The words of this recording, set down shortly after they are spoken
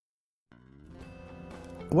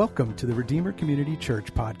Welcome to the Redeemer Community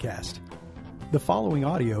Church podcast. The following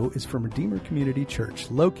audio is from Redeemer Community Church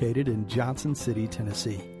located in Johnson City,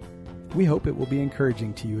 Tennessee. We hope it will be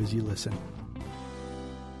encouraging to you as you listen.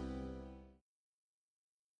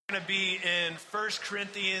 We're going to be in 1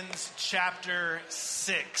 Corinthians chapter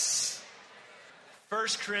 6. 1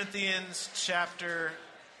 Corinthians chapter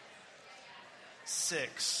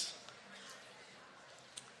 6.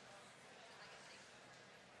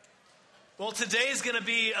 Well, today is going to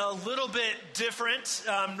be a little bit different.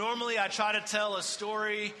 Normally, I try to tell a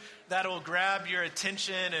story that will grab your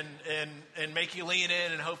attention and make you lean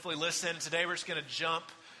in and hopefully listen. Today, we're just going to jump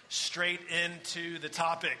straight into the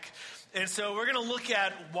topic. And so we're going to look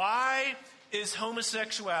at why is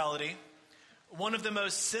homosexuality one of the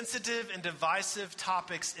most sensitive and divisive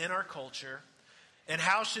topics in our culture, and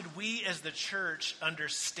how should we as the church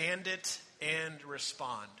understand it and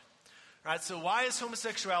respond? All right, so why is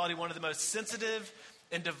homosexuality one of the most sensitive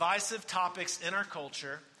and divisive topics in our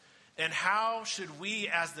culture, and how should we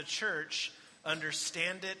as the church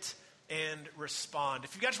understand it and respond?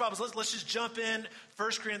 If you've got your Bibles, let's just jump in.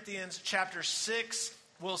 1 Corinthians chapter 6,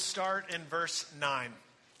 we'll start in verse 9.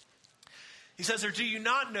 He says, "Or do you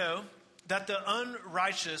not know that the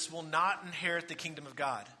unrighteous will not inherit the kingdom of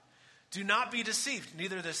God? Do not be deceived,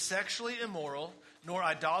 neither the sexually immoral, nor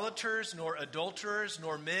idolaters, nor adulterers,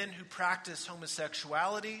 nor men who practice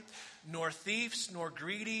homosexuality, nor thieves, nor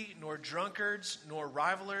greedy, nor drunkards, nor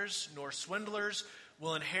rivalers, nor swindlers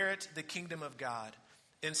will inherit the kingdom of God.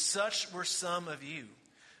 And such were some of you.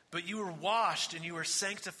 But you were washed, and you were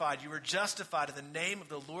sanctified, you were justified in the name of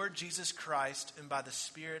the Lord Jesus Christ, and by the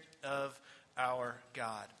Spirit of our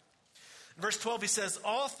God." In verse 12, he says,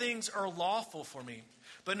 "All things are lawful for me,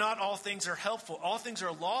 but not all things are helpful. All things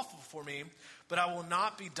are lawful for me, but I will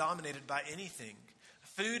not be dominated by anything.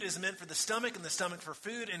 Food is meant for the stomach, and the stomach for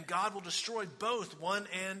food, and God will destroy both, one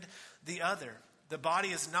and the other. The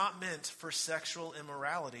body is not meant for sexual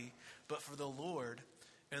immorality, but for the Lord,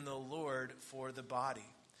 and the Lord for the body.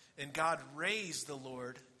 And God raised the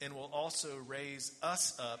Lord, and will also raise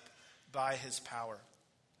us up by his power."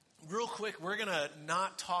 Real quick, we're going to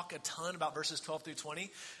not talk a ton about verses 12 through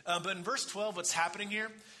 20. But in verse 12, what's happening here,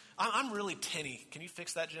 I'm really tinny. Can you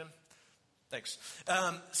fix that, Jim? Thanks.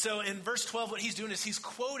 So in verse 12, what he's doing is he's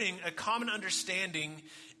quoting a common understanding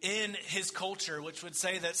in his culture, which would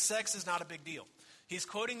say that sex is not a big deal. He's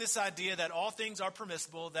quoting this idea that all things are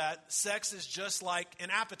permissible, that sex is just like an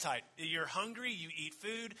appetite. You're hungry, you eat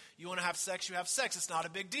food, you want to have sex, you have sex. It's not a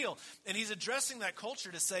big deal. And he's addressing that culture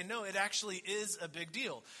to say, no, it actually is a big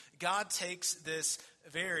deal. God takes this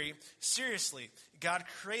very seriously. God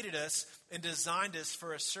created us and designed us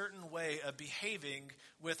for a certain way of behaving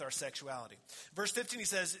with our sexuality. Verse 15, he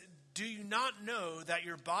says, "Do you not know that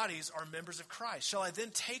your bodies are members of Christ? Shall I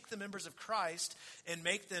then take the members of Christ and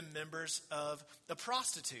make them members of a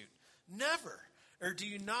prostitute? Never. Or do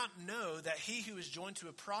you not know that he who is joined to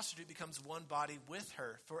a prostitute becomes one body with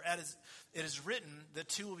her? For it is written, the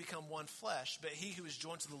two will become one flesh, but he who is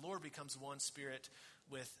joined to the Lord becomes one spirit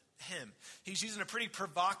with him." He's using a pretty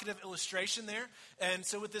provocative illustration there. And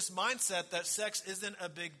so with this mindset that sex isn't a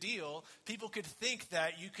big deal, people could think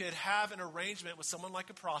that you could have an arrangement with someone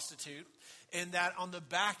like a prostitute, and that on the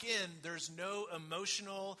back end, there's no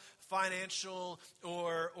emotional, financial,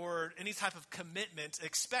 or any type of commitment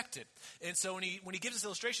expected. And so when he gives this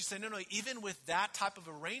illustration, he's saying, no, even with that type of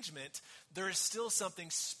arrangement, there is still something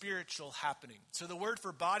spiritual happening. So the word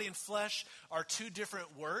for body and flesh are two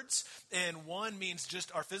different words, and one means just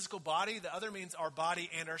our physical body, the other means our body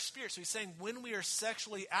and our spirit. So he's saying when we are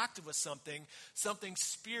sexually active with something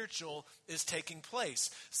spiritual is taking place,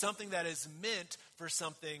 something that is meant for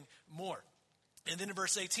something more. And then in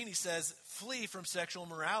verse 18, he says, "Flee from sexual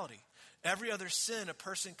immorality. Every other sin a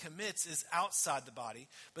person commits is outside the body,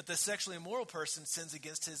 but the sexually immoral person sins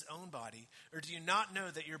against his own body. Or do you not know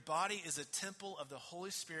that your body is a temple of the Holy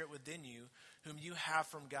Spirit within you, whom you have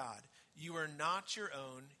from God? You are not your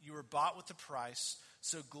own. You were bought with a price,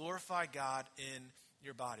 so glorify God in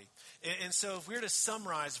your body." And so if we were to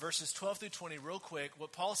summarize verses 12 through 20 real quick,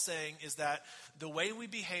 what Paul's saying is that the way we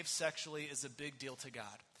behave sexually is a big deal to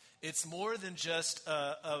God. It's more than just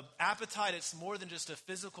an appetite. It's more than just a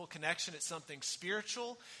physical connection. It's something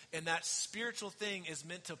spiritual. And that spiritual thing is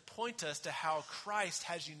meant to point us to how Christ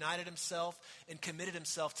has united himself and committed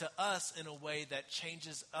himself to us in a way that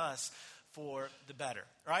changes us for the better.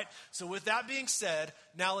 Right? So with that being said,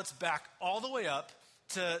 now let's back all the way up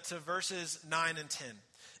to verses 9 and 10.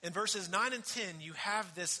 In verses 9 and 10, you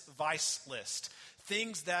have this vice list.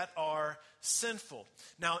 Things that are sinful.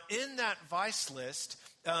 Now, in that vice list,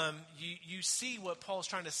 you see what Paul's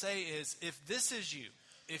trying to say is, if this is you,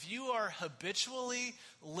 if you are habitually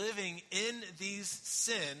living in these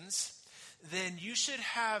sins, then you should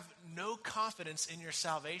have no confidence in your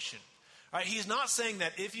salvation. All right, he's not saying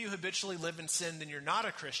that if you habitually live in sin, then you're not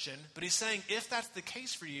a Christian, but he's saying if that's the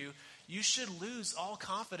case for you, you should lose all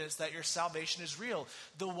confidence that your salvation is real.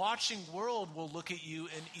 The watching world will look at you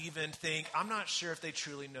and even think, I'm not sure if they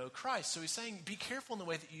truly know Christ. So he's saying, be careful in the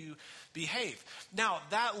way that you behave. Now,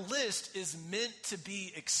 that list is meant to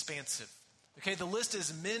be expansive. Okay, the list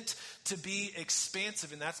is meant to be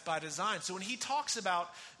expansive, and that's by design. So when he talks about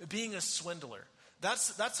being a swindler,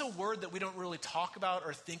 that's a word that we don't really talk about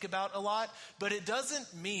or think about a lot, but it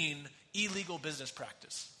doesn't mean illegal business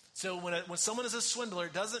practice. So when someone is a swindler,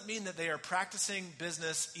 it doesn't mean that they are practicing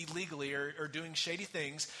business illegally or doing shady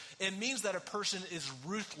things. It means that a person is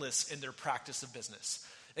ruthless in their practice of business.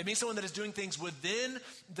 It means someone that is doing things within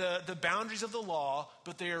the boundaries of the law,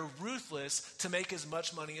 but they are ruthless to make as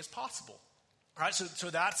much money as possible. All right, so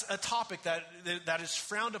that's a topic that is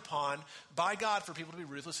frowned upon by God for people to be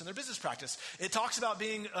ruthless in their business practice. It talks about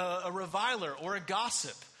being a reviler or a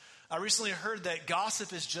gossip. I recently heard that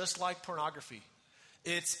gossip is just like pornography.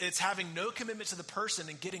 It's having no commitment to the person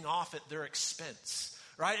and getting off at their expense,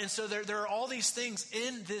 right? And so there are all these things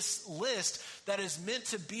in this list that is meant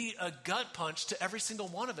to be a gut punch to every single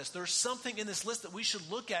one of us. There's something in this list that we should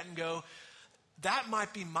look at and go, that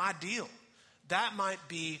might be my deal. That might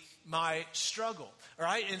be my struggle, all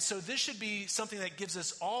right? And so this should be something that gives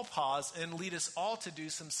us all pause and lead us all to do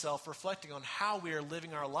some self-reflecting on how we are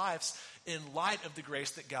living our lives in light of the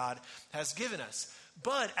grace that God has given us.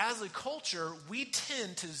 But as a culture, we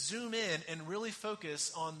tend to zoom in and really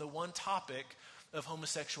focus on the one topic of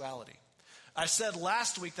homosexuality. I said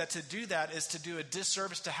last week that to do that is to do a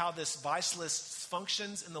disservice to how this vice list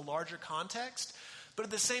functions in the larger context. But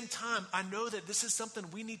at the same time, I know that this is something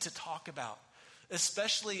we need to talk about,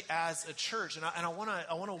 especially as a church. And I want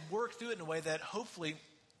to work through it in a way that hopefully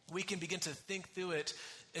we can begin to think through it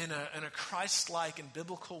in a Christ-like and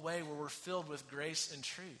biblical way where we're filled with grace and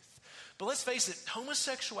truth. But let's face it,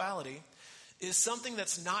 homosexuality is something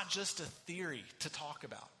that's not just a theory to talk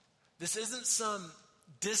about. This isn't some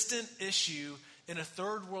distant issue in a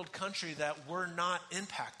third world country that we're not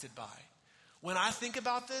impacted by. When I think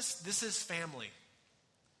about this is family.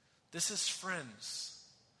 This is friends.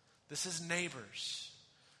 This is neighbors.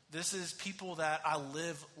 This is people that I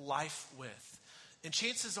live life with. And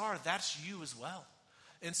chances are that's you as well.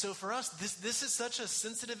 And so for us, this is such a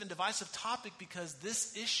sensitive and divisive topic because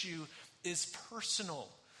this issue is personal.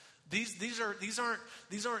 These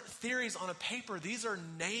aren't theories on a paper. These are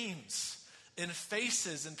names and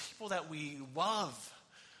faces and people that we love,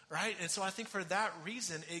 right? And so I think for that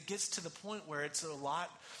reason, it gets to the point where it's a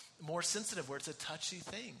lot more sensitive, where it's a touchy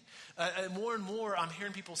thing. More and more, I'm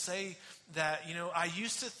hearing people say that, I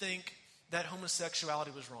used to think that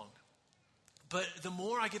homosexuality was wrong. But the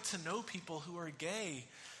more I get to know people who are gay,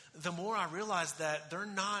 the more I realize that they're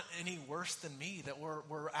not any worse than me, that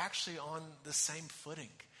we're actually on the same footing.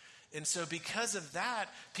 And so because of that,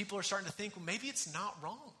 people are starting to think, well, maybe it's not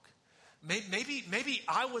wrong. Maybe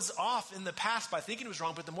I was off in the past by thinking it was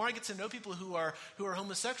wrong, but the more I get to know people who are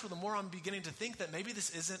homosexual, the more I'm beginning to think that maybe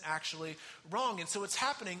this isn't actually wrong. And so what's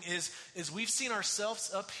happening is we've seen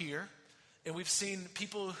ourselves up here, and we've seen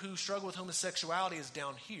people who struggle with homosexuality as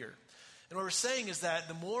down here. And what we're saying is that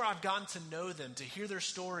the more I've gotten to know them, to hear their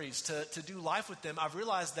stories, to do life with them, I've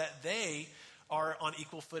realized that they are on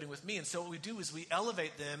equal footing with me. And so what we do is we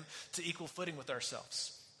elevate them to equal footing with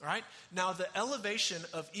ourselves. All right? Now, the elevation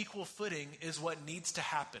of equal footing is what needs to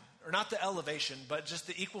happen. Or not the elevation, but just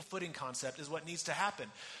the equal footing concept is what needs to happen.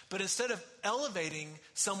 But instead of elevating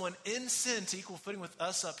someone in sin to equal footing with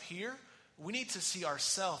us up here, we need to see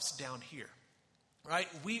ourselves down here. Right?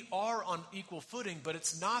 We are on equal footing, but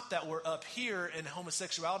it's not that we're up here and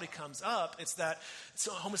homosexuality comes up. It's that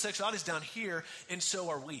homosexuality is down here, and so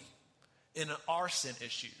are we in our sin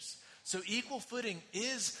issues. So equal footing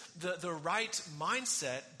is the right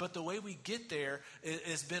mindset, but the way we get there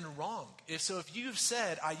has been wrong. If you've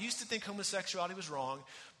said, I used to think homosexuality was wrong,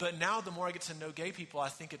 but now the more I get to know gay people, I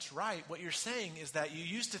think it's right. What you're saying is that you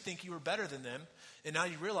used to think you were better than them, and now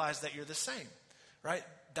you realize that you're the same, right?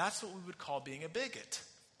 That's what we would call being a bigot,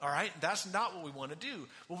 all right? That's not what we want to do.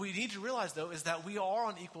 What we need to realize, though, is that we are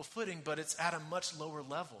on equal footing, but it's at a much lower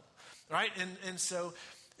level, right? And so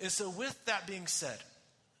with that being said,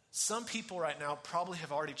 some people right now probably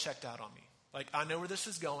have already checked out on me. Like, I know where this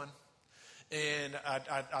is going, and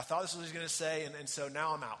I thought this was what he was going to say, and so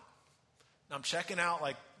now I'm out. I'm checking out,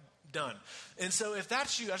 like, done. And so if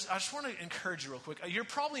that's you, I just want to encourage you real quick. You're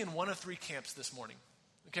probably in one of three camps this morning.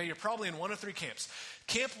 Okay, you're probably in one of three camps.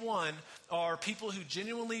 Camp one are people who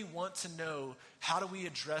genuinely want to know, how do we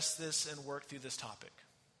address this and work through this topic?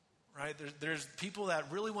 Right? There's people that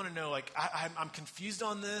really want to know, like, I'm confused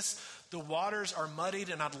on this. The waters are muddied,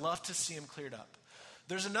 and I'd love to see them cleared up.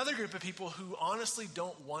 There's another group of people who honestly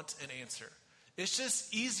don't want an answer. It's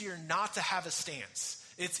just easier not to have a stance.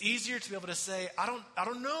 It's easier to be able to say, I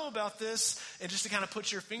don't know about this, and just to kind of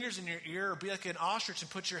put your fingers in your ear or be like an ostrich and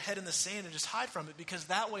put your head in the sand and just hide from it, because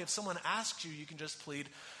that way if someone asks you, you can just plead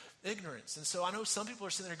ignorance. And so I know some people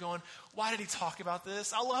are sitting there going, why did he talk about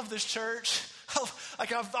this? I love this church.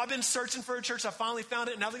 I've been searching for a church. I finally found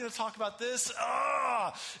it. And now they're going to talk about this.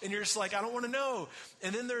 And you're just like, I don't want to know.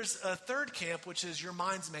 And then there's a third camp, which is your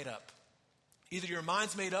mind's made up. Either your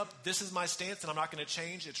mind's made up, this is my stance and I'm not going to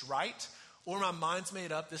change, it's right. Or my mind's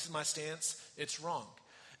made up, this is my stance, it's wrong.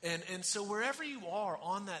 And so wherever you are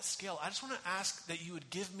on that scale, I just want to ask that you would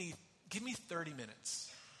give me 30 minutes.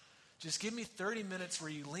 Just give me 30 minutes where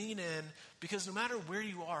you lean in, because no matter where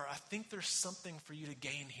you are, I think there's something for you to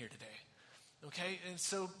gain here today. Okay? And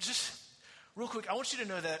so just real quick, I want you to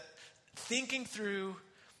know that thinking through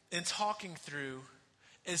and talking through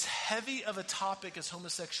as heavy of a topic as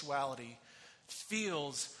homosexuality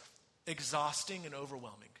feels exhausting and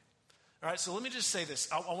overwhelming. All right, so let me just say this.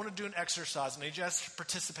 I want to do an exercise, and I need you guys to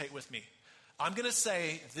participate with me. I'm going to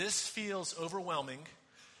say, this feels overwhelming,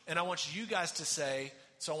 and I want you guys to say,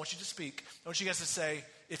 so I want you to speak. I want you guys to say,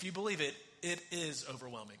 if you believe it, it is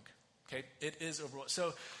overwhelming. Okay, it is overwhelming.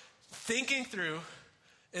 So thinking through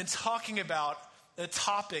and talking about a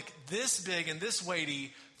topic this big and this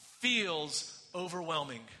weighty feels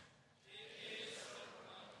overwhelming. It is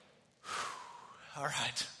overwhelming. All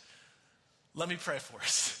right, let me pray for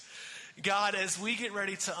us. God, as we get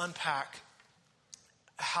ready to unpack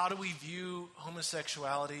how do we view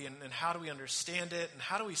homosexuality and how do we understand it and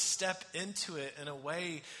how do we step into it in a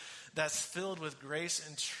way that's filled with grace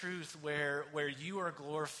and truth where you are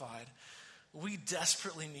glorified, we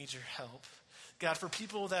desperately need your help. God, for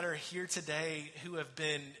people that are here today who have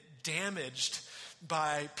been damaged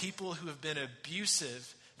by people who have been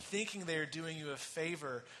abusive, thinking they're doing you a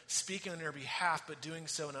favor, speaking on their behalf, but doing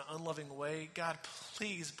so in an unloving way, God,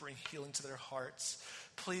 please bring healing to their hearts.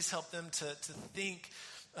 Please help them to think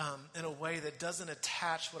in a way that doesn't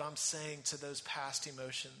attach what I'm saying to those past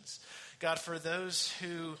emotions. God, for those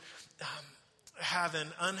who have an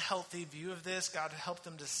unhealthy view of this, God, help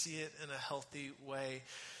them to see it in a healthy way.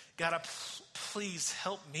 God, please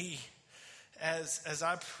help me as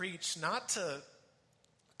I preach, not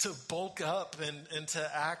to bulk up and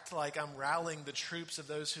to act like I'm rallying the troops of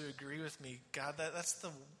those who agree with me. God, that's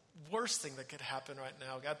the worst thing that could happen right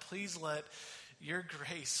now. God, please let your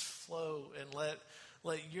grace flow and let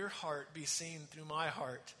your heart be seen through my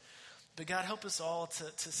heart. But God, help us all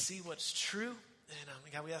to see what's true.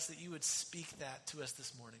 And God, we ask that you would speak that to us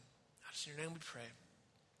this morning. Just in your name we pray.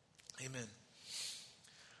 Amen.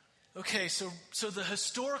 Okay, so the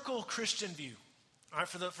historical Christian view, all right,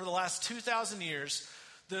 for the last 2,000 years,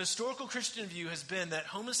 the historical Christian view has been that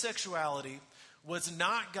homosexuality was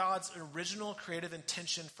not God's original creative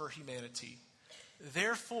intention for humanity.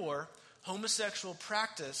 Therefore, homosexual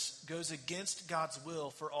practice goes against God's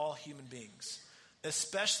will for all human beings,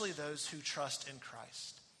 especially those who trust in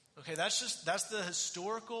Christ. Okay, that's the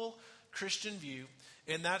historical Christian view,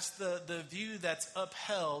 and that's the view that's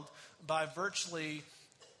upheld by virtually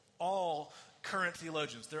all current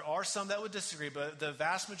theologians. There are some that would disagree, but the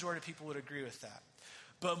vast majority of people would agree with that.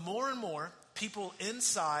 But more and more, people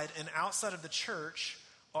inside and outside of the church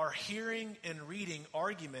are hearing and reading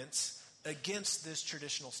arguments against this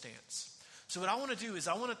traditional stance. So what I want to do is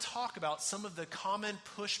I want to talk about some of the common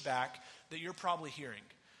pushback that you're probably hearing.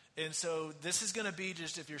 And so this is going to be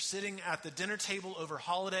just if you're sitting at the dinner table over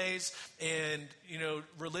holidays and,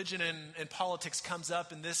 religion and politics comes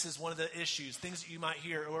up and this is one of the issues, things that you might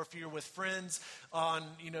hear, or if you're with friends on,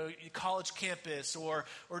 college campus or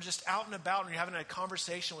just out and about and you're having a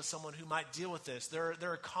conversation with someone who might deal with this. There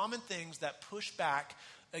are common things that push back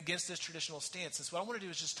against this traditional stance. And so what I want to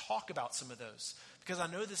do is just talk about some of those because I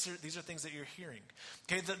know these are things that you're hearing.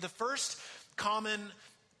 Okay, the first common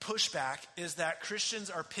pushback is that Christians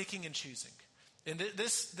are picking and choosing. And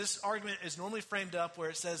this argument is normally framed up where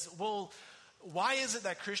it says, well, why is it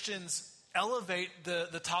that Christians elevate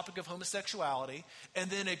the topic of homosexuality and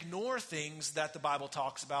then ignore things that the Bible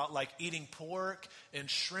talks about, like eating pork and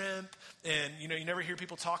shrimp, and you never hear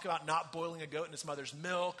people talk about not boiling a goat in its mother's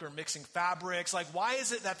milk or mixing fabrics. Like, why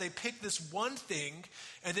is it that they pick this one thing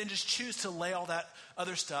and then just choose to lay all that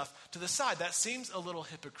other stuff to the side? That seems a little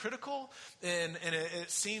hypocritical and it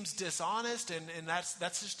seems dishonest, and that's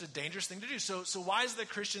just a dangerous thing to do. So why is it that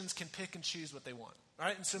Christians can pick and choose what they want? All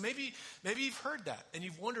right, and so maybe you've heard that and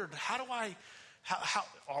you've wondered, how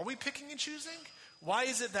are we picking and choosing? Why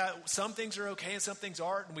is it that some things are okay and some things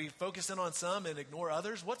aren't, and we focus in on some and ignore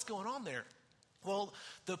others? What's going on there? Well,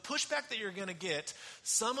 the pushback that you're going to get,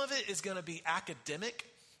 some of it is going to be academic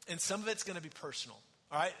and some of it's going to be personal.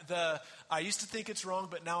 All right, I used to think it's wrong,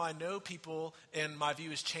 but now I know people and my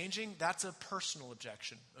view is changing. That's a personal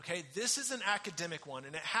objection, okay? This is an academic one,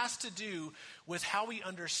 and it has to do with how we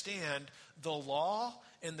understand the law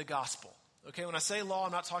and the gospel. Okay, when I say law,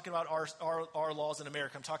 I'm not talking about our laws in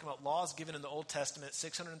America. I'm talking about laws given in the Old Testament,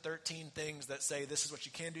 613 things that say this is what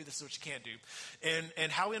you can do, this is what you can't do.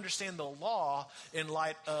 And how we understand the law in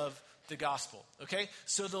light of the gospel, okay?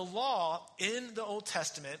 So the law in the Old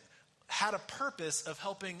Testament had a purpose of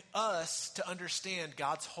helping us to understand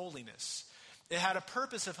God's holiness. It had a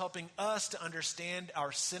purpose of helping us to understand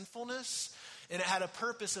our sinfulness, and it had a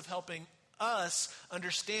purpose of helping us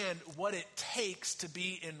understand what it takes to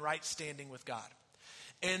be in right standing with God.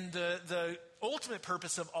 And the ultimate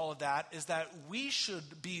purpose of all of that is that we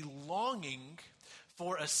should be longing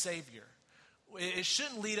for a Savior. It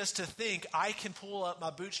shouldn't lead us to think, I can pull up my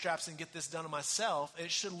bootstraps and get this done myself. It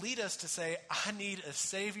should lead us to say, I need a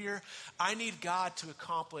Savior. I need God to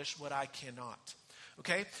accomplish what I cannot.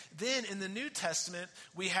 Okay? Then in the New Testament,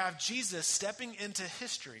 we have Jesus stepping into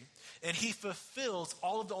history, and he fulfills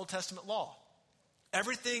all of the Old Testament law.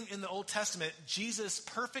 Everything in the Old Testament, Jesus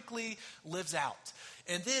perfectly lives out.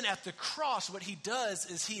 And then at the cross, what he does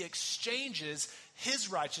is he exchanges his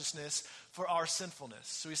righteousness for our sinfulness.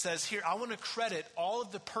 So he says, here, I want to credit all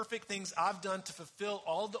of the perfect things I've done to fulfill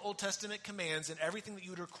all of the Old Testament commands and everything that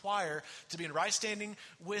you would require to be in right standing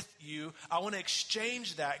with you. I want to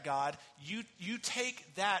exchange that, God. You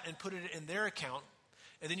take that and put it in their account,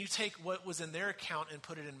 and then you take what was in their account and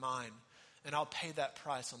put it in mine, and I'll pay that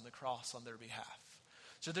price on the cross on their behalf.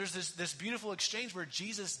 So there's this beautiful exchange where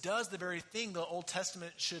Jesus does the very thing the Old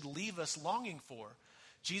Testament should leave us longing for.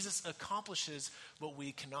 Jesus accomplishes what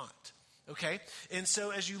we cannot. Okay? And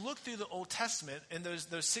so as you look through the Old Testament and those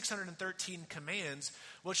 613 commands,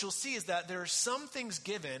 what you'll see is that there are some things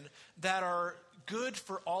given that are good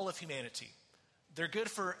for all of humanity. They're good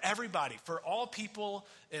for everybody, for all people,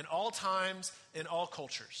 in all times, in all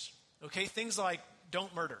cultures. Okay? Things like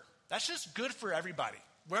don't murder. That's just good for everybody.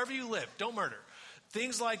 Wherever you live, don't murder.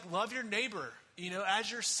 Things like love your neighbor, as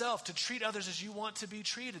yourself, to treat others as you want to be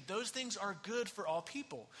treated. Those things are good for all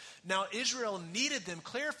people. Now, Israel needed them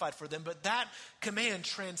clarified for them, but that command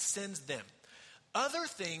transcends them. Other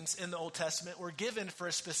things in the Old Testament were given for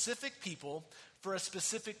a specific people for a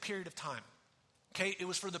specific period of time. Okay, it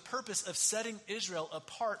was for the purpose of setting Israel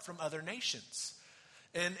apart from other nations.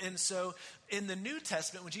 And so in the New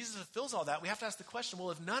Testament, when Jesus fulfills all that, we have to ask the question,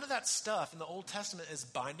 well, if none of that stuff in the Old Testament is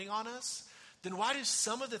binding on us, then why do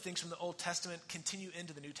some of the things from the Old Testament continue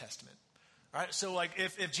into the New Testament? All right, so like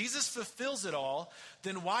if Jesus fulfills it all,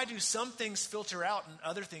 then why do some things filter out and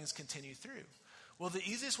other things continue through? Well, the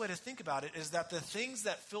easiest way to think about it is that the things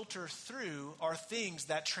that filter through are things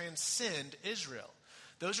that transcend Israel.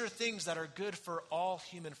 Those are things that are good for all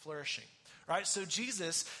human flourishing. Right? So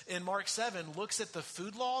Jesus in Mark 7 looks at the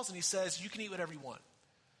food laws and he says, you can eat whatever you want.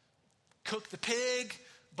 Cook the pig,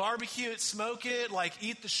 barbecue it, smoke it, like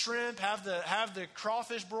eat the shrimp, have the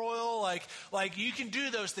crawfish broil, like you can do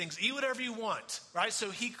those things. Eat whatever you want, right?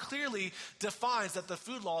 So he clearly defines that the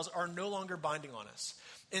food laws are no longer binding on us.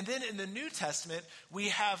 And then in the New Testament, we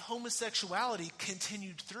have homosexuality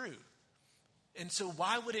continued through. And so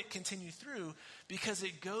why would it continue through? Because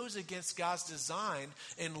it goes against God's design,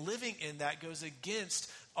 and living in that goes against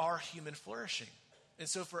our human flourishing. And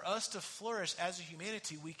so for us to flourish as a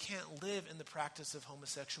humanity, we can't live in the practice of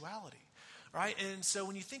homosexuality, right? And so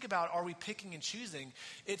when you think about, are we picking and choosing?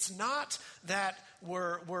 It's not that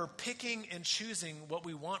we're picking and choosing what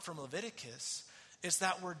we want from Leviticus. It's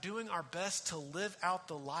that we're doing our best to live out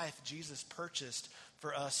the life Jesus purchased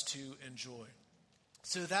for us to enjoy.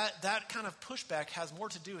 So that kind of pushback has more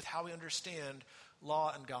to do with how we understand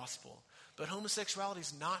law and gospel. But homosexuality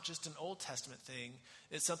is not just an Old Testament thing.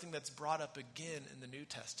 It's something that's brought up again in the New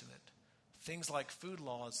Testament. Things like food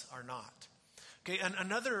laws are not. Okay, and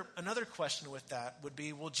another question with that would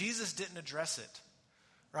be, well, Jesus didn't address it,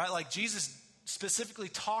 right? Like Jesus specifically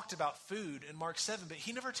talked about food in Mark 7, but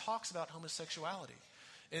he never talks about homosexuality.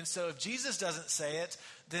 And so if Jesus doesn't say it,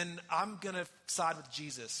 then I'm going to side with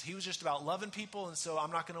Jesus. He was just about loving people, and so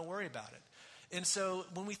I'm not going to worry about it. And so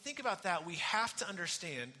when we think about that, we have to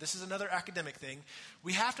understand, this is another academic thing,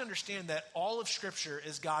 we have to understand that all of Scripture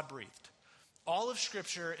is God-breathed. All of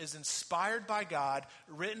Scripture is inspired by God,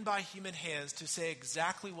 written by human hands to say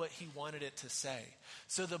exactly what he wanted it to say.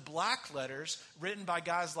 So the black letters, written by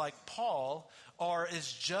guys like Paul,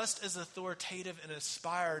 is just as authoritative and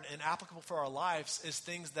inspired and applicable for our lives as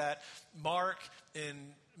things that Mark and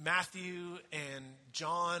Matthew and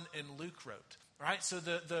John and Luke wrote. Right? So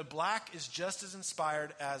the black is just as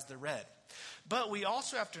inspired as the red. But we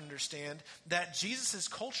also have to understand that Jesus'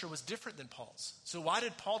 culture was different than Paul's. So why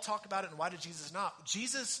did Paul talk about it and why did Jesus not?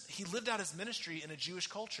 Jesus, he lived out his ministry in a Jewish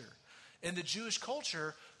culture. In the Jewish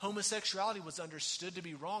culture, homosexuality was understood to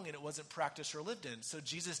be wrong and it wasn't practiced or lived in. So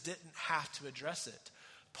Jesus didn't have to address it.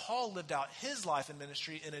 Paul lived out his life and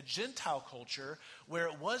ministry in a Gentile culture where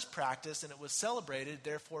it was practiced and it was celebrated,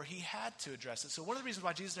 therefore he had to address it. So one of the reasons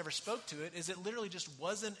why Jesus never spoke to it is it literally just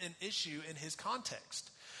wasn't an issue in his context.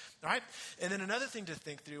 All right? And then another thing to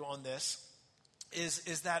think through on this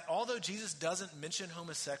is that although Jesus doesn't mention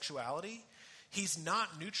homosexuality, he's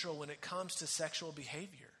not neutral when it comes to sexual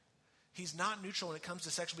behavior. He's not neutral when it comes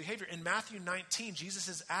to sexual behavior. In Matthew 19, Jesus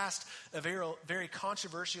is asked a very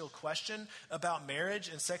controversial question about marriage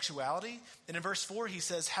and sexuality. And in verse 4, he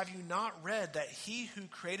says, "Have you not read that he who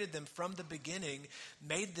created them from the beginning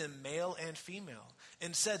made them male and female?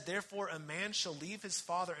 And said, therefore, a man shall leave his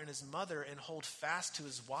father and his mother and hold fast to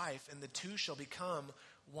his wife, and the two shall become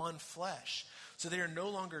one flesh. So they are no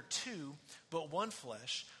longer two, but one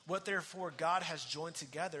flesh. What therefore God has joined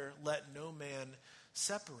together, let no man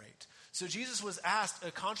separate." So Jesus was asked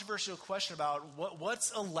a controversial question about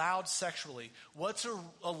what's allowed sexually, what's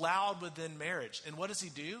allowed within marriage. And what does he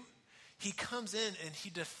do? He comes in and he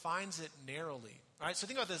defines it narrowly. All right, so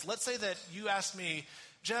think about this. Let's say that you asked me,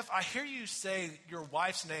 "Jeff, I hear you say your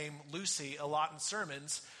wife's name, Lucy, a lot in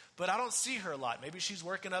sermons, but I don't see her a lot. Maybe she's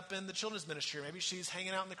working up in the children's ministry, or maybe she's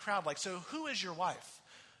hanging out in the crowd. Like, so who is your wife?"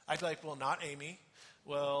 I'd be like, "Well, not Amy.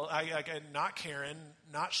 Well, not Karen,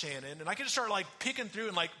 not Shannon." And I could just start like picking through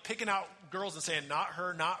and like picking out girls and saying, "Not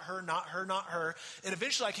her, not her, not her, not her." And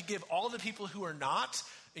eventually I could give all the people who are not,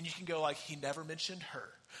 and you can go like, "He never mentioned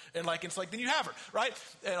her." And like, it's like, then you have her, right?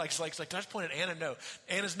 And like, it's like, "Did I just point at Anna?" No,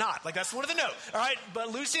 Anna's not. Like, that's one of the no. All right. But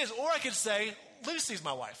Lucy is, or I could say, "Lucy's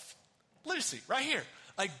my wife." Lucy, right here.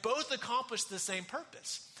 Like, both accomplish the same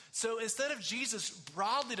purpose. So instead of Jesus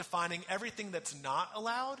broadly defining everything that's not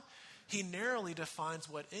allowed, he narrowly defines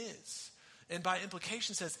what is. And by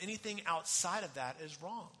implication says anything outside of that is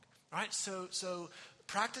wrong. Right? So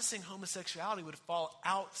practicing homosexuality would fall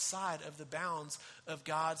outside of the bounds of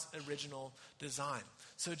God's original design.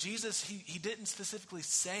 So Jesus, he didn't specifically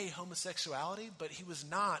say homosexuality, but he was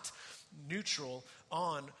not neutral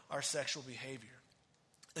on our sexual behavior.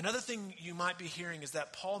 Another thing you might be hearing is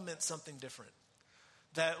that Paul meant something different.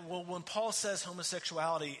 That when Paul says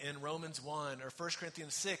homosexuality in Romans 1 or 1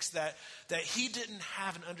 Corinthians 6, that he didn't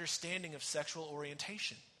have an understanding of sexual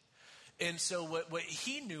orientation. And so what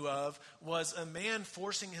he knew of was a man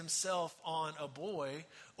forcing himself on a boy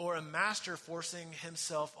or a master forcing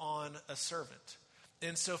himself on a servant.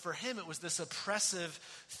 And so for him, it was this oppressive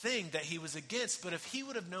thing that he was against. But if he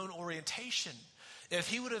would have known orientation, if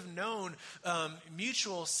he would have known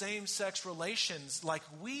mutual same-sex relations like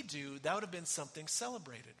we do, that would have been something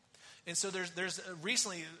celebrated. And so there's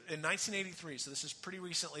recently, in 1983, so this is pretty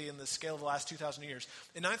recently in the scale of the last 2,000 years,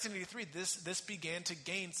 in 1983, this began to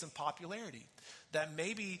gain some popularity. That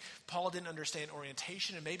maybe Paul didn't understand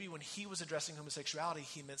orientation, and maybe when he was addressing homosexuality,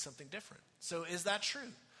 he meant something different. So is that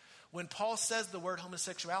true? When Paul says the word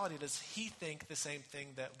homosexuality, does he think the same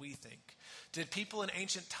thing that we think? Did people in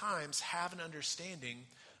ancient times have an understanding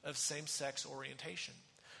of same-sex orientation?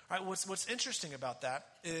 All right, what's interesting about that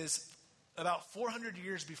is about 400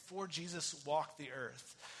 years before Jesus walked the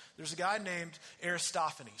earth, there's a guy named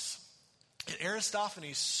Aristophanes. And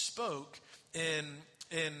Aristophanes spoke in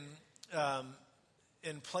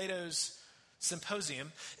Plato's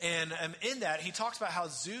Symposium. And in that, he talks about how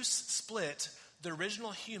Zeus split the original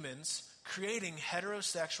humans, creating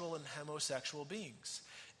heterosexual and homosexual beings,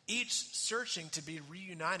 each searching to be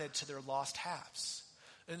reunited to their lost halves.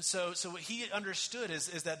 And so what he understood is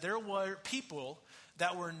that there were people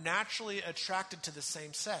that were naturally attracted to the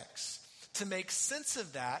same sex. To make sense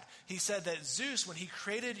of that, he said that Zeus, when he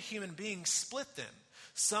created human beings, split them.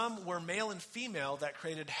 Some were male and female that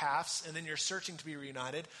created halves, and then you're searching to be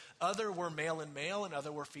reunited. Other were male and male, and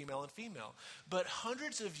other were female and female. But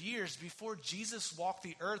hundreds of years before Jesus walked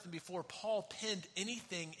the earth and before Paul penned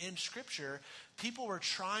anything in Scripture, people were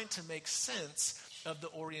trying to make sense of the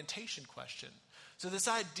orientation question. So this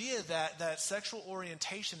idea that sexual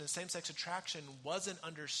orientation and same-sex attraction wasn't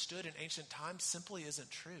understood in ancient times simply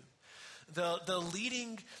isn't true. The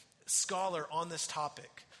leading scholar on this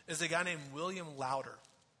topic is a guy named William Lauder.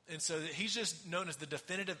 And so he's just known as the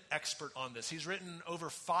definitive expert on this. He's written over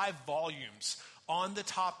 5 volumes on the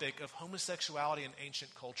topic of homosexuality in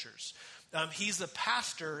ancient cultures. He's a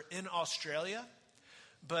pastor in Australia,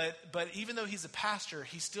 but even though he's a pastor,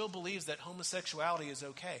 he still believes that homosexuality is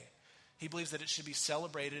okay. He believes that it should be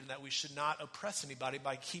celebrated and that we should not oppress anybody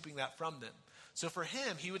by keeping that from them. So for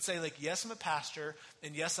him, he would say, like, yes, I'm a pastor,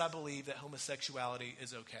 and yes, I believe that homosexuality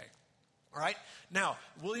is okay. All right? Now,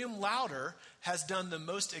 William Lauder has done the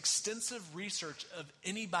most extensive research of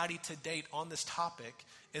anybody to date on this topic,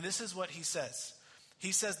 and this is what he says.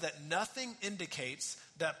 He says that nothing indicates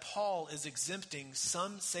that Paul is exempting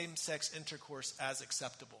some same-sex intercourse as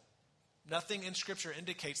acceptable. Nothing in Scripture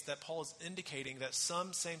indicates that Paul is indicating that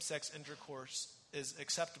some same-sex intercourse is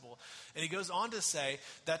acceptable. And he goes on to say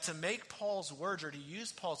that to make Paul's words, or to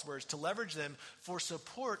use Paul's words, to leverage them for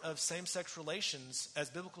support of same-sex relations as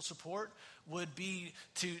biblical support would be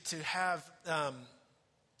to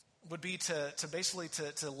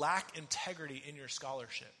lack integrity in your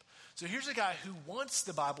scholarship. So here's a guy who wants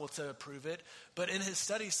the Bible to approve it, but in his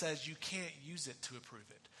study says you can't use it to approve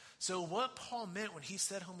it. So what Paul meant when he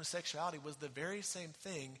said homosexuality was the very same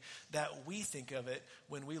thing that we think of it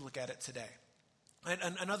when we look at it today.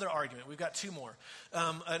 And another argument, we've got 2 more.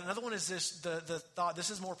 Another one is this, the thought,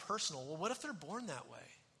 this is more personal. Well, what if they're born that way?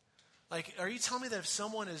 Like, are you telling me that if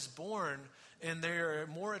someone is born and they're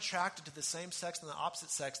more attracted to the same sex than the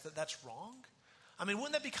opposite sex, that that's wrong? I mean,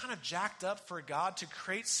 wouldn't that be kind of jacked up for God to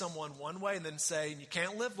create someone one way and then say, you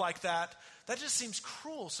can't live like that? That just seems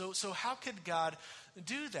cruel. So how could God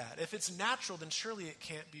do that? If it's natural, then surely it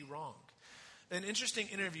can't be wrong. An interesting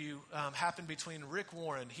interview happened between Rick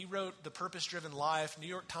Warren. He wrote The Purpose-Driven Life, New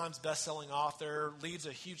York Times bestselling author, leads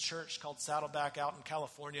a huge church called Saddleback out in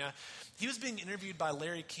California. He was being interviewed by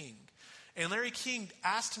Larry King. And Larry King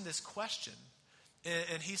asked him this question.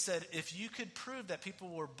 And he said, if you could prove that people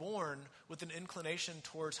were born with an inclination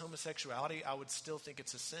towards homosexuality, I would still think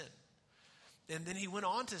it's a sin. And then he went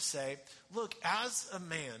on to say, look, as a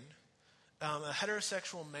man, a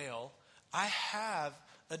heterosexual male, I have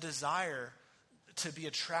a desire to be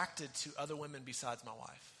attracted to other women besides my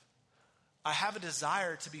wife. I have a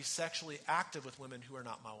desire to be sexually active with women who are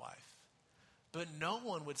not my wife. But no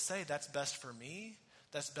one would say that's best for me,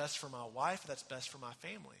 that's best for my wife, that's best for my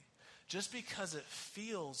family. Just because it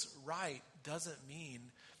feels right doesn't mean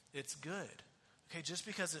it's good. Okay, just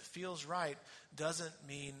because it feels right doesn't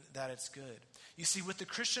mean that it's good. You see, with the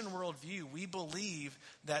Christian worldview, we believe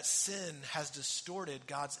that sin has distorted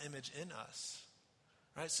God's image in us.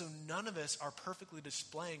 Right? So none of us are perfectly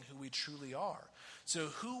displaying who we truly are. So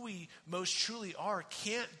who we most truly are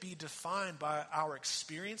can't be defined by our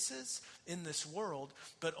experiences in this world,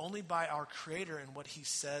 but only by our Creator and what He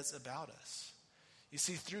says about us. You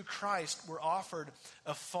see, through Christ, we're offered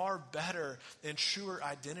a far better and truer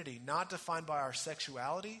identity, not defined by our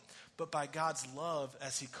sexuality, but by God's love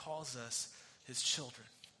as He calls us His children.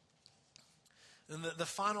 And the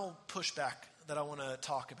final pushback that I want to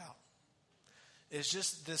talk about is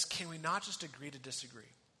just this: can we not just agree to disagree?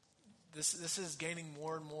 This is gaining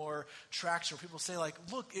more and more traction where people say, like,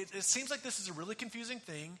 look, it seems like this is a really confusing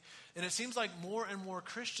thing, and it seems like more and more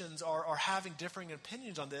Christians are having differing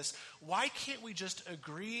opinions on this. Why can't we just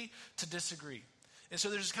agree to disagree? And so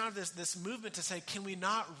there's kind of this movement to say, can we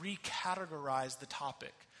not recategorize the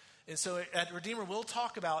topic? And so at Redeemer, we'll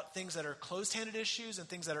talk about things that are closed-handed issues and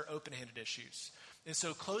things that are open-handed issues. And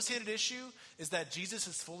so closed-handed issue is that Jesus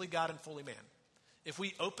is fully God and fully man. If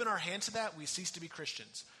we open our hand to that, we cease to be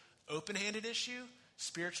Christians. Open-handed issue,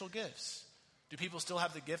 spiritual gifts. Do people still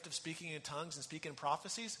have the gift of speaking in tongues and speaking in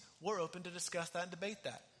prophecies? We're open to discuss that and debate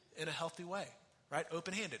that in a healthy way, right?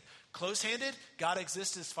 Open-handed. Close-handed, God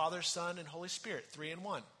exists as Father, Son, and Holy Spirit, 3 in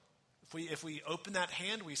 1. If we open that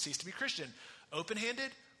hand, we cease to be Christian.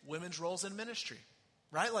 Open-handed, women's roles in ministry.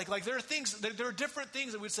 Right? Like there are different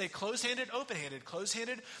things that we'd say close-handed, open-handed,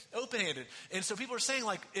 close-handed, open-handed. And so people are saying,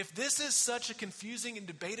 like, if this is such a confusing and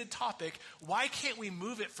debated topic, why can't we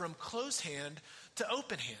move it from closed-hand to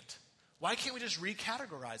open-hand? Why can't we just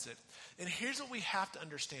recategorize it? And here's what we have to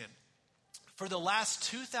understand. For the last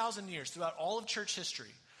 2,000 years, throughout all of church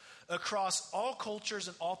history, across all cultures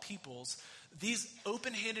and all peoples, these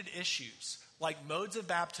open-handed issues, like modes of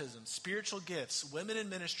baptism, spiritual gifts, women in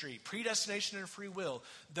ministry, predestination and free will,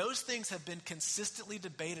 those things have been consistently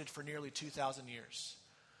debated for nearly 2,000 years.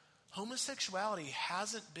 Homosexuality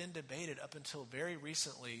hasn't been debated up until very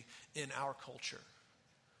recently in our culture.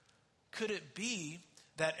 Could it be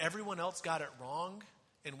that everyone else got it wrong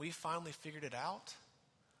and we finally figured it out?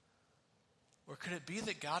 Or could it be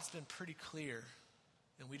that God's been pretty clear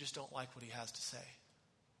and we just don't like what He has to say?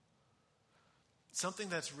 Something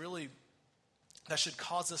that's really that should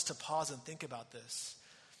cause us to pause and think about this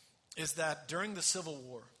is that during the Civil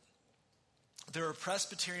War, there were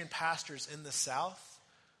Presbyterian pastors in the South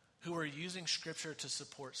who were using Scripture to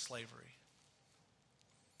support slavery.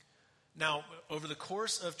 Now, over the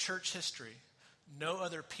course of church history, no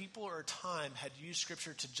other people or time had used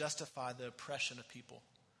Scripture to justify the oppression of people.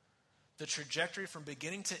 The trajectory from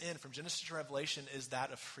beginning to end, from Genesis to Revelation, is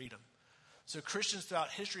that of freedom. So Christians throughout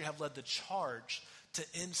history have led the charge to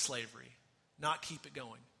end slavery, not keep it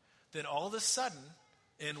going. Then all of a sudden,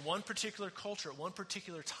 in one particular culture, at one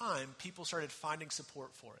particular time, people started finding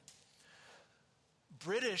support for it.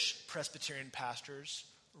 British Presbyterian pastors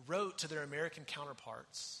wrote to their American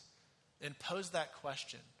counterparts and posed that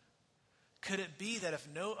question. Could it be that if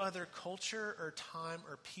no other culture or time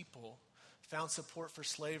or people found support for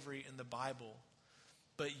slavery in the Bible,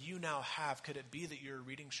 but you now have, could it be that you're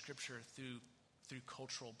reading Scripture through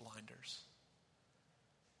cultural blinders?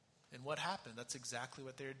 And what happened? That's exactly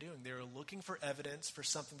what they were doing. They were looking for evidence for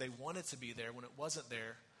something they wanted to be there when it wasn't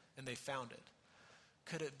there, and they found it.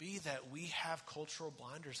 Could it be that we have cultural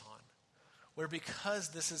blinders on? Where because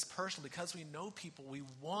this is personal, because we know people, we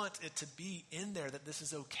want it to be in there that this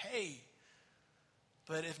is okay.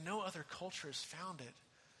 But if no other culture has found it,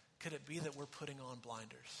 could it be that we're putting on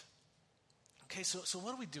blinders? Okay, so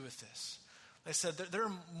what do we do with this? Like I said, there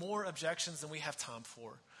are more objections than we have time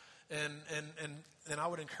for. And I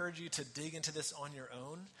would encourage you to dig into this on your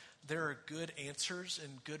own. There are good answers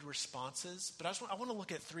and good responses. But I want to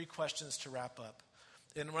look at 3 questions to wrap up.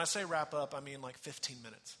 And when I say wrap up, I mean like 15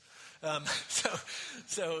 minutes.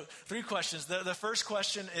 So 3 questions. The first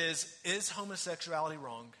question is homosexuality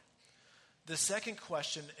wrong? The second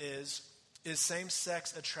question is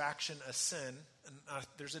same-sex attraction a sin? And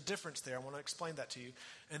there's a difference there. I want to explain that to you.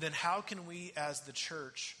 And then how can we as the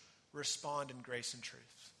church respond in grace and truth?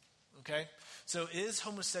 Okay? So is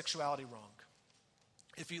homosexuality wrong?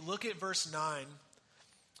 If you look at verse 9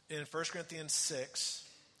 in 1 Corinthians 6,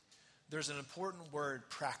 there's an important word,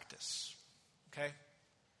 practice. Okay?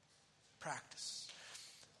 Practice.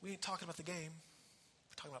 We ain't talking about the game.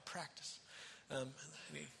 We're talking about practice.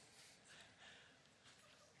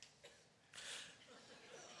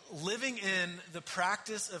 Living in the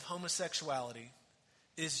practice of homosexuality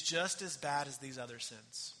is just as bad as these other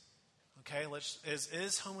sins. Okay,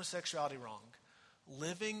 is homosexuality wrong?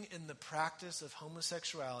 Living in the practice of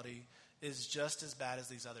homosexuality is just as bad as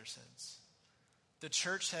these other sins. The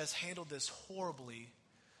church has handled this horribly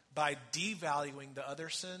by devaluing the other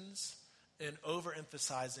sins and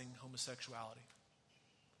overemphasizing homosexuality.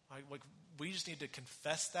 Like, we just need to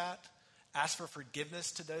confess that, ask for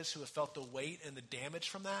forgiveness to those who have felt the weight and the damage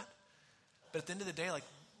from that. But at the end of the day, like,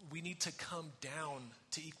 we need to come down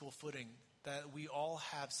to equal footing, that we all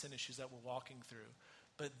have sin issues that we're walking through.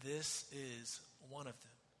 But this is one of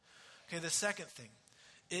them. Okay, the second thing,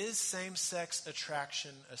 is same-sex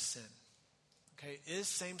attraction a sin? Okay, is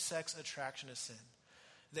same-sex attraction a sin?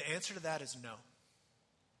 The answer to that is no.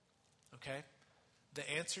 Okay? The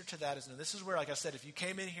answer to that is no. This is where, like I said, if you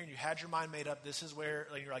came in here and you had your mind made up, this is where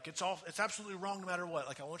you're like, it's absolutely wrong no matter what.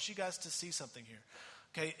 Like, I want you guys to see something here.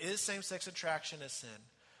 Okay, is same-sex attraction a sin?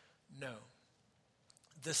 No.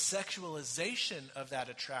 The sexualization of that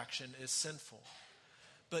attraction is sinful.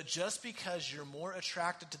 But just because you're more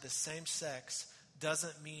attracted to the same sex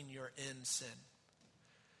doesn't mean you're in sin.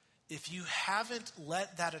 If you haven't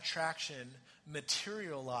let that attraction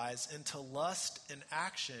materialize into lust and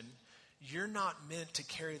action, you're not meant to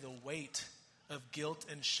carry the weight of guilt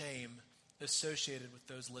and shame associated with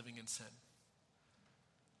those living in sin.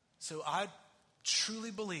 So I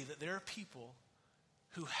truly believe that there are people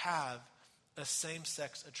who have a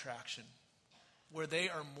same-sex attraction, where they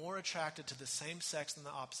are more attracted to the same sex than the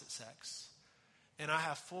opposite sex. And I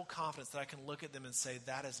have full confidence that I can look at them and say,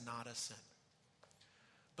 that is not a sin.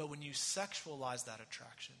 But when you sexualize that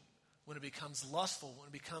attraction, when it becomes lustful, when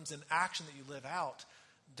it becomes an action that you live out,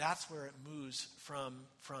 that's where it moves from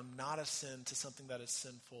not a sin to something that is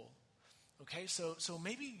sinful. Okay, so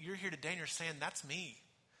maybe you're here today and you're saying, that's me.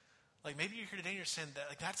 Like, maybe you're here today and you're saying, that,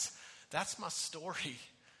 like, that's my story.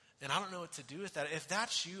 And I don't know what to do with that. If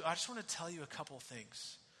that's you, I just want to tell you a couple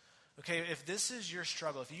things. Okay, if this is your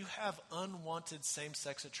struggle, if you have unwanted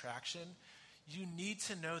same-sex attraction, you need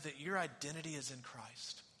to know that your identity is in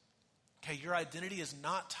Christ. Okay, your identity is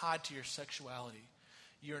not tied to your sexuality.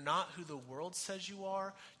 You're not who the world says you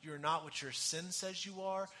are. You're not what your sin says you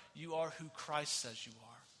are. You are who Christ says you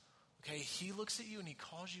are. Okay, he looks at you and he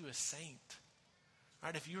calls you a saint. All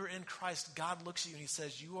right, if you are in Christ, God looks at you and he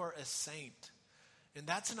says you are a saint. And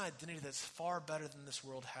that's an identity that's far better than this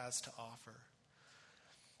world has to offer.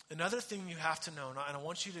 Another thing you have to know, and I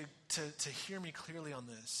want you to hear me clearly on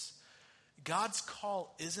this, God's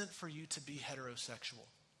call isn't for you to be heterosexual.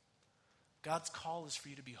 God's call is for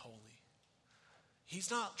you to be holy. He's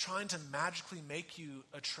not trying to magically make you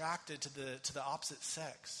attracted to the opposite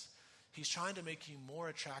sex. He's trying to make you more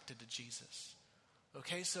attracted to Jesus.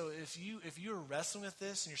 Okay, so if you're wrestling with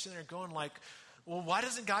this and you're sitting there going like, well, why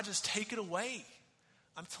doesn't God just take it away?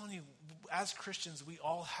 I'm telling you, as Christians, we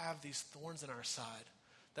all have these thorns in our side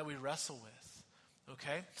that we wrestle with.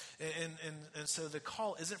 Okay? And so the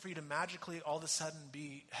call isn't for you to magically all of a sudden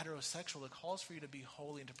be heterosexual. The call is for you to be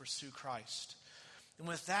holy and to pursue Christ. And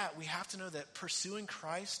with that, we have to know that pursuing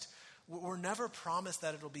Christ, we're never promised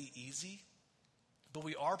that it'll be easy, but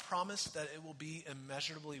we are promised that it will be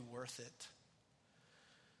immeasurably worth it.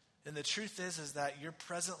 And the truth is that your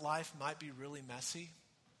present life might be really messy,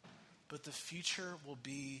 but the future will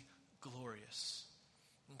be glorious.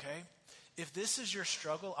 Okay? If this is your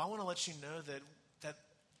struggle, I want to let you know that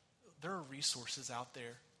there are resources out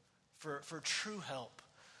there for true help.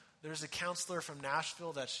 There's a counselor from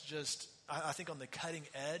Nashville that's just, I think, on the cutting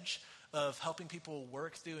edge of helping people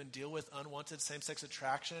work through and deal with unwanted same-sex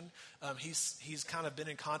attraction. He's kind of been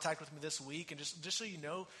in contact with me this week. And just so you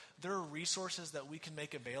know, there are resources that we can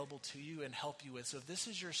make available to you and help you with. So if this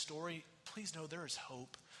is your story, please know there is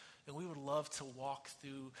hope. And we would love to walk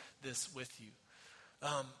through this with you.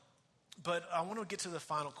 But I want to get to the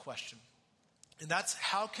final question. And that's,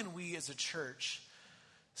 how can we as a church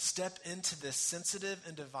step into this sensitive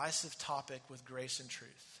and divisive topic with grace and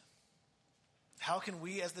truth? How can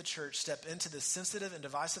we as the church step into this sensitive and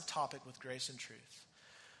divisive topic with grace and truth?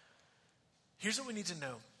 Here's what we need to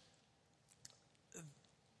know.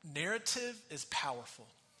 Narrative is powerful.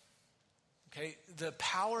 Okay? The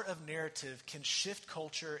power of narrative can shift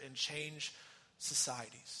culture and change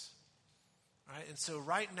societies. Right? And so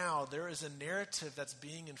right now, there is a narrative that's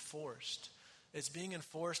being enforced. It's being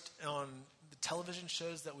enforced on the television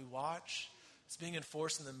shows that we watch. It's being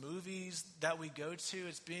enforced in the movies that we go to.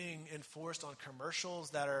 It's being enforced on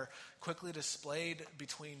commercials that are quickly displayed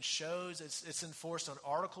between shows. It's enforced on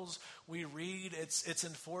articles we read. It's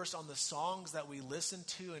enforced on the songs that we listen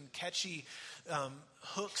to and catchy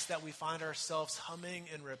hooks that we find ourselves humming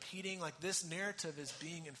and repeating. Like, this narrative is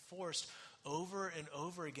being enforced over and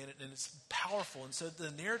over again, and it's powerful. And so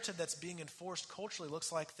the narrative that's being enforced culturally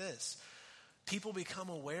looks like this. People become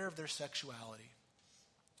aware of their sexuality.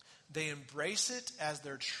 They embrace it as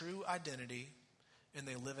their true identity, and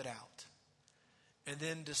they live it out. And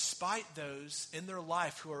then despite those in their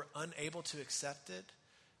life who are unable to accept it,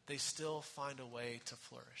 they still find a way to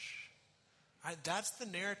flourish. Right? That's the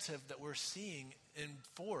narrative that we're seeing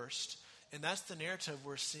enforced, and that's the narrative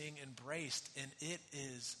we're seeing embraced, and it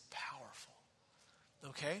is powerful.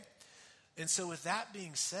 Okay? And so with that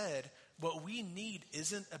being said, what we need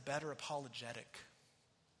isn't a better apologetic.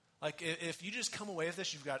 Like, if you just come away with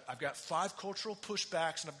this, I've got 5 cultural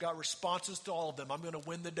pushbacks and I've got responses to all of them. I'm going to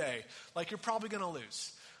win the day. Like, you're probably going to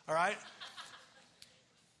lose. All right?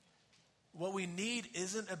 What we need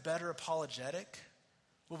isn't a better apologetic.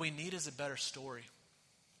 What we need is a better story.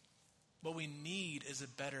 What we need is a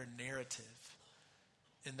better narrative.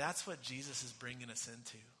 And that's what Jesus is bringing us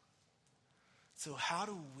into. So how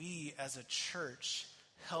do we as a church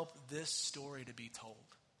help this story to be told?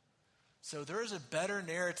 So there is a better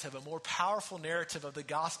narrative, a more powerful narrative of the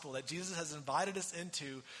gospel that Jesus has invited us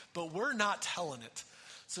into, but we're not telling it.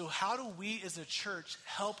 So how do we as a church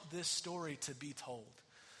help this story to be told?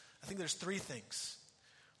 I think there's 3 things.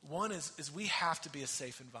 One is we have to be a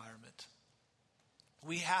safe environment.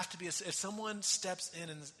 We have to be, if someone steps in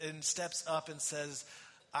and steps up and says,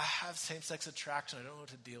 I have same-sex attraction, I don't know what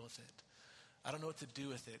to deal with it. I don't know what to do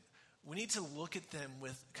with it. We need to look at them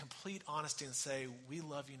with complete honesty and say, we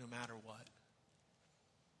love you no matter what.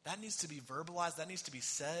 That needs to be verbalized. That needs to be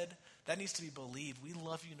said. That needs to be believed. We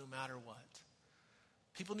love you no matter what.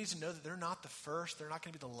 People need to know that they're not the first. They're not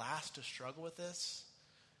going to be the last to struggle with this.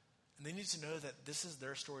 And they need to know that this is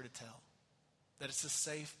their story to tell. That it's a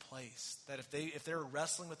safe place. That if they're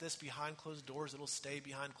wrestling with this behind closed doors, it'll stay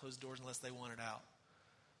behind closed doors unless they want it out.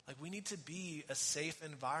 Like, we need to be a safe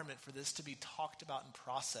environment for this to be talked about and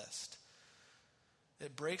processed.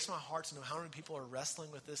 It breaks my heart to know how many people are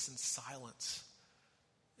wrestling with this in silence,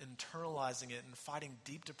 internalizing it, and fighting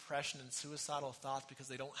deep depression and suicidal thoughts because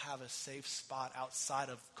they don't have a safe spot outside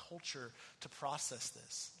of culture to process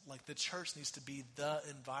this. Like, the church needs to be the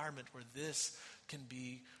environment where this can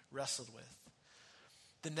be wrestled with.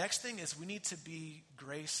 The next thing is we need to be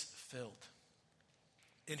grace-filled.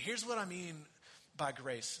 And here's what I mean by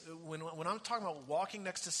grace. When I'm talking about walking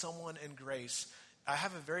next to someone in grace, I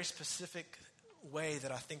have a very specific way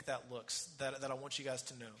that I think that looks, that I want you guys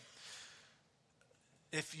to know.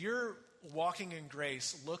 If you're walking in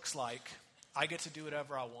grace looks like I get to do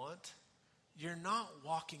whatever I want, you're not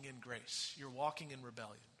walking in grace. You're walking in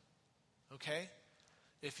rebellion. Okay?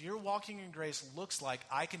 If you're walking in grace looks like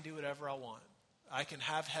I can do whatever I want, I can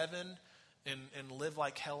have heaven and live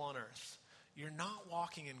like hell on earth, you're not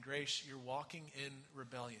walking in grace, you're walking in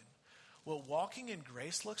rebellion. What walking in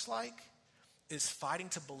grace looks like is fighting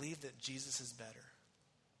to believe that Jesus is better.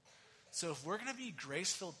 So if we're going to be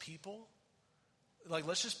grace-filled people, like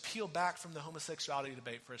let's just peel back from the homosexuality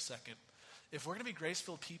debate for a second. If we're going to be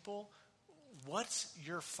grace-filled people, what's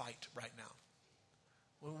your fight right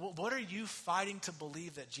now? What are you fighting to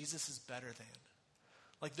believe that Jesus is better than?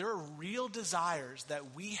 Like there are real desires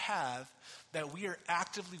that we have that we are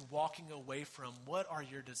actively walking away from. What are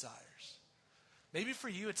your desires? Maybe for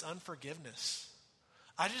you it's unforgiveness.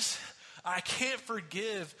 I can't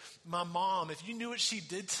forgive my mom. If you knew what she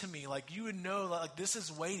did to me, like you would know like this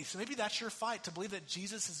is weighty. So maybe that's your fight, to believe that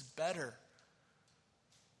Jesus is better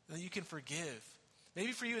and that you can forgive.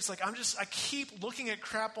 Maybe for you it's like I keep looking at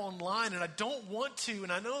crap online and I don't want to,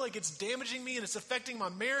 and I know like it's damaging me and it's affecting my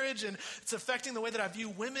marriage and it's affecting the way that I view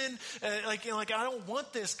women. I don't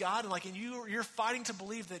want this, God. And you're fighting to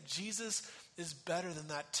believe that Jesus is better than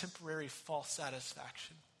that temporary false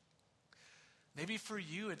satisfaction. Maybe for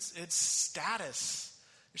you it's status.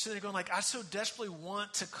 You're sitting there going like, I so desperately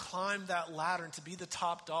want to climb that ladder and to be the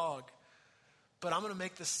top dog, but I'm going to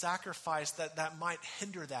make the sacrifice that might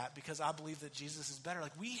hinder that because I believe that Jesus is better.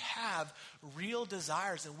 Like we have real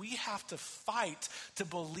desires and we have to fight to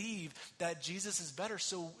believe that Jesus is better.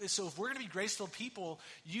 So if we're going to be grace-filled people,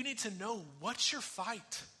 you need to know what's your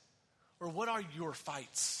fight, or what are your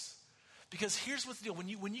fights. Because here's what's the deal.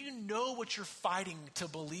 When you know what you're fighting to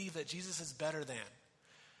believe that Jesus is better than,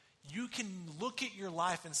 you can look at your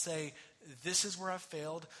life and say, this is where I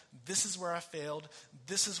failed, this is where I failed,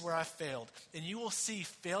 this is where I failed. And you will see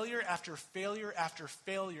failure after failure after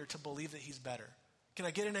failure to believe that he's better. Can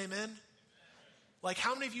I get an amen? Like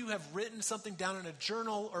how many of you have written something down in a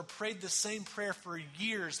journal or prayed the same prayer for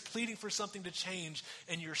years, pleading for something to change,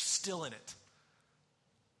 and you're still in it?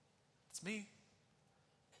 It's me.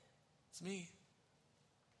 It's me.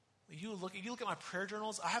 You look at my prayer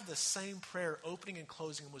journals, I have the same prayer opening and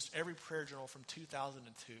closing almost every prayer journal from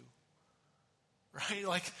 2002. Right?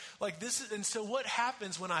 Like this is, and so what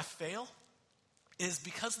happens when I fail is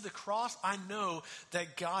because of the cross, I know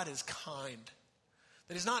that God is kind.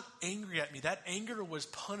 That he's not angry at me. That anger was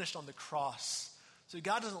punished on the cross. So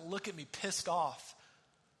God doesn't look at me pissed off.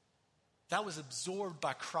 That was absorbed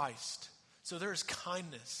by Christ. So there is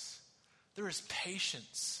kindness. There is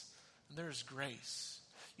patience. And there is grace.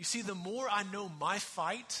 You see, the more I know my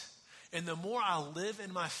fight and the more I live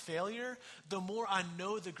in my failure, the more I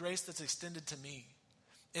know the grace that's extended to me.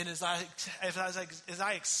 And as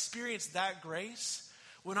I experience that grace,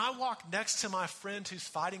 when I walk next to my friend who's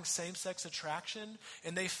fighting same-sex attraction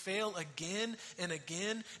and they fail again and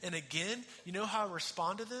again and again, you know how I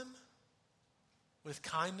respond to them? With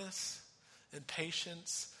kindness and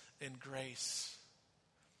patience and grace.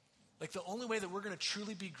 Like the only way that we're going to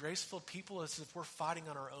truly be graceful people is if we're fighting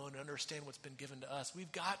on our own and understand what's been given to us.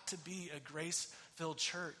 We've got to be a grace-filled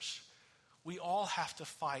church. We all have to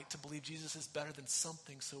fight to believe Jesus is better than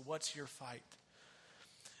something. So what's your fight?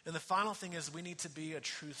 And the final thing is we need to be a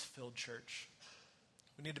truth-filled church.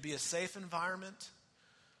 We need to be a safe environment,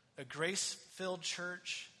 a grace-filled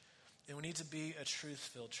church, and we need to be a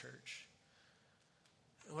truth-filled church.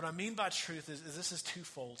 And what I mean by truth is this is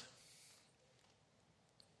twofold.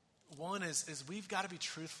 One is we've got to be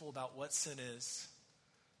truthful about what sin is,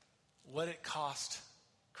 what it cost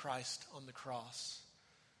Christ on the cross,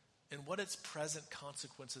 and what its present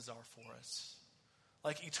consequences are for us.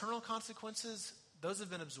 Like eternal consequences, those have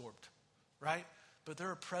been absorbed, right? But there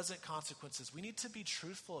are present consequences. We need to be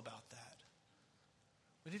truthful about that.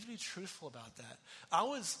 We need to be truthful about that. I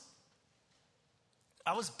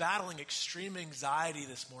was battling extreme anxiety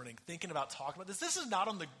this morning, thinking about talking about this. This is not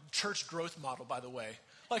on the church growth model, by the way.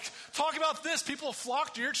 Like, talk about this. People will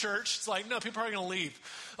flock to your church. It's like, no, people are going to leave.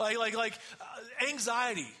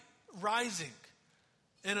 Anxiety rising.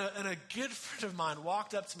 And a good friend of mine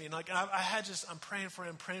walked up to me, and I'm praying for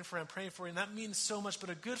him, and that means so much. But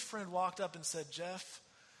a good friend walked up and said, Jeff,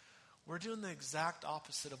 we're doing the exact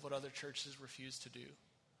opposite of what other churches refuse to do.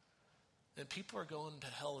 And people are going to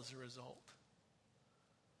hell as a result.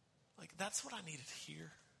 Like, that's what I needed to hear.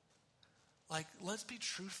 Like, let's be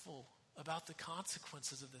truthful about the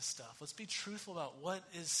consequences of this stuff. Let's be truthful about what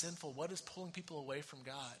is sinful, what is pulling people away from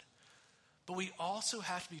God. But we also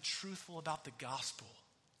have to be truthful about the gospel,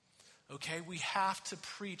 Okay, we have to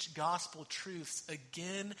preach gospel truths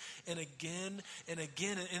again and again and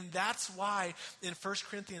again. And that's why in 1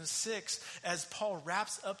 Corinthians 6, as Paul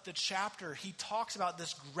wraps up the chapter, he talks about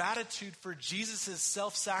this gratitude for Jesus'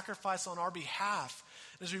 self-sacrifice on our behalf.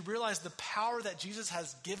 As we realize the power that Jesus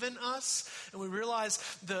has given us, and we realize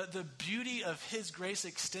the beauty of his grace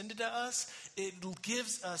extended to us, it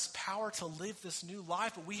gives us power to live this new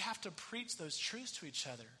life, but we have to preach those truths to each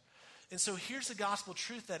other. And so here's the gospel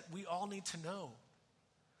truth that we all need to know.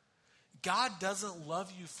 God doesn't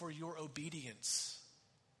love you for your obedience.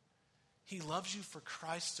 He loves you for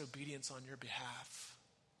Christ's obedience on your behalf.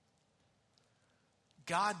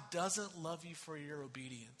 God doesn't love you for your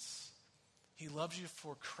obedience. He loves you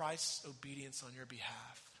for Christ's obedience on your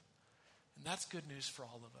behalf. And that's good news for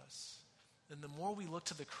all of us. And the more we look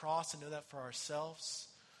to the cross and know that for ourselves,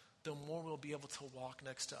 the more we'll be able to walk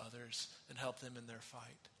next to others and help them in their fight.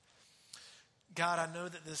 God, I know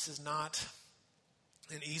that this is not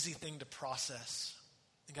an easy thing to process.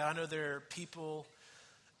 And God, I know there are people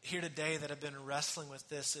here today that have been wrestling with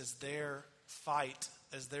this as their fight,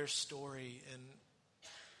 as their story. And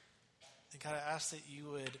God, I ask that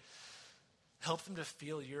you would help them to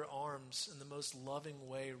feel your arms in the most loving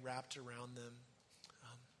way wrapped around them,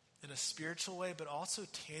 in a spiritual way, but also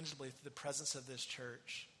tangibly through the presence of this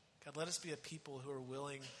church. God, let us be a people who are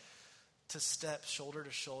willing to step shoulder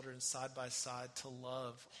to shoulder and side by side to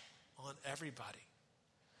love on everybody.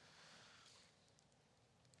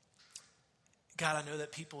 God, I know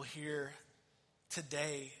that people here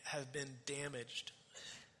today have been damaged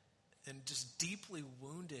and just deeply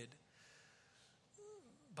wounded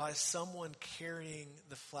by someone carrying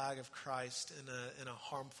the flag of Christ in a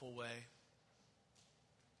harmful way.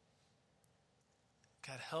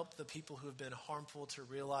 God, help the people who have been harmful to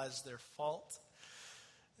realize their fault.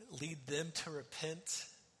 Lead them to repent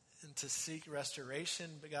and to seek restoration.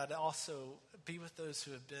 But God, also be with those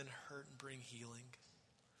who have been hurt and bring healing.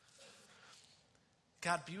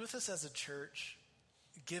 God, be with us as a church.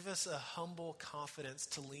 Give us a humble confidence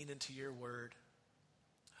to lean into your word,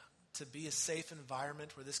 to be a safe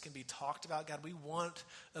environment where this can be talked about. God, we want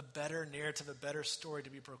a better narrative, a better story to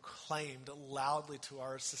be proclaimed loudly to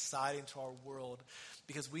our society and to our world,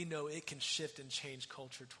 because we know it can shift and change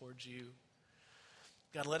culture towards you.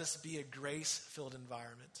 God, let us be a grace-filled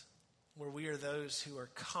environment where we are those who are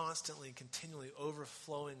constantly and continually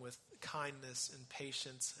overflowing with kindness and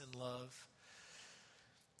patience and love.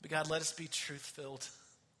 But God, let us be truth-filled.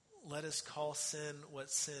 Let us call sin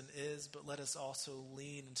what sin is, but let us also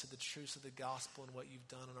lean into the truths of the gospel and what you've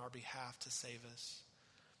done on our behalf to save us.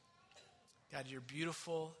 God, you're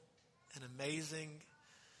beautiful and amazing,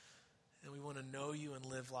 and we want to know you and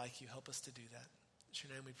live like you. Help us to do that. In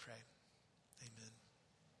your name we pray. Amen.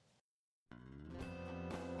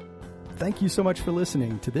 Thank you so much for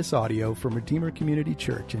listening to this audio from Redeemer Community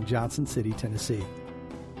Church in Johnson City, Tennessee.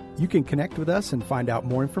 You can connect with us and find out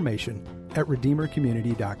more information at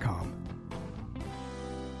redeemercommunity.com.